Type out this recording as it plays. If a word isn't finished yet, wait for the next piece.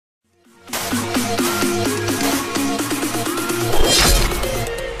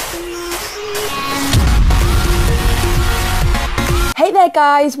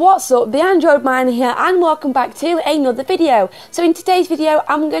guys, what's up? The Android Miner here and welcome back to another video. So in today's video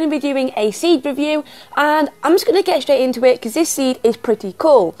I'm going to be doing a seed review and I'm just going to get straight into it because this seed is pretty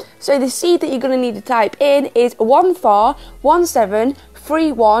cool. So the seed that you're going to need to type in is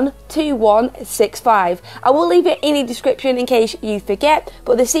 1417312165. I will leave it in the description in case you forget,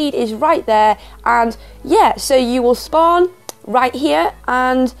 but the seed is right there. And yeah, so you will spawn right here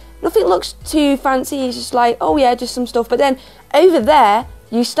and nothing looks too fancy. It's just like, oh yeah, just some stuff. But then over there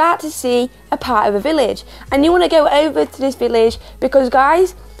you start to see a part of a village and you want to go over to this village because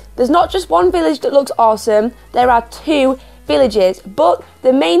guys, there's not just one village that looks awesome, there are two villages. But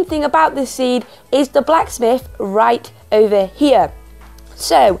the main thing about this seed is the blacksmith right over here.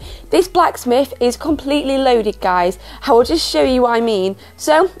 So this blacksmith is completely loaded, guys. I will just show you what I mean.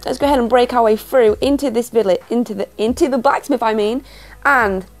 So let's go ahead and break our way through into this village, into the blacksmith I mean.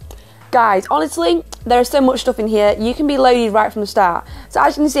 And guys, honestly, there is so much stuff in here. You can be loaded right from the start. So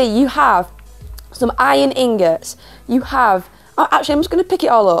as you can see, you have some iron ingots. You have, oh, actually, I'm just going to pick it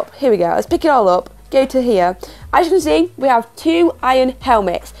all up. Here we go. Let's pick it all up. Go to here. As you can see, we have 2 iron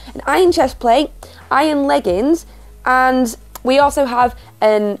helmets, an iron chest plate, iron leggings, and we also have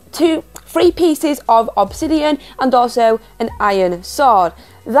 3 pieces of obsidian and also an iron sword.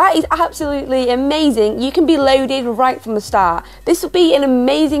 That is absolutely amazing. You can be loaded right from the start. This will be an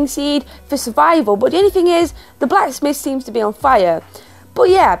amazing seed for survival, but the only thing is the blacksmith seems to be on fire. But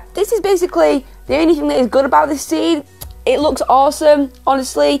yeah, this is basically the only thing that is good about this seed. It looks awesome,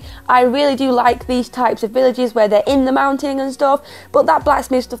 honestly. I really do like these types of villages where they're in the mountain and stuff, but that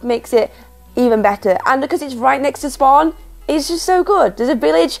blacksmith stuff makes it even better. And because it's right next to spawn, it's just so good. There's a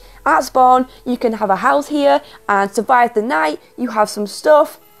village at spawn, you can have a house here and survive the night, you have some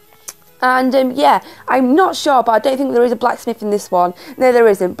stuff. And yeah, I'm not sure, but I don't think there is a blacksmith in this one. No, there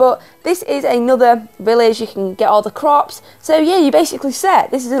isn't. But this is another village. You can get all the crops. So yeah, you're basically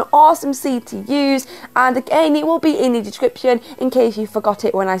set. This is an awesome seed to use. And again, it will be in the description in case you forgot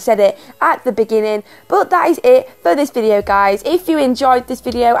it when I said it at the beginning. But that is it for this video, guys. If you enjoyed this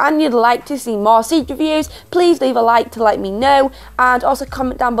video and you'd like to see more seed reviews, please leave a like to let me know. And also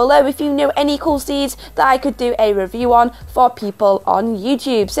comment down below if you know any cool seeds that I could do a review on for people on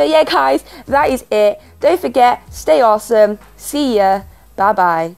YouTube. So yeah, guys, that is it. Don't forget, stay awesome. See ya. Bye bye.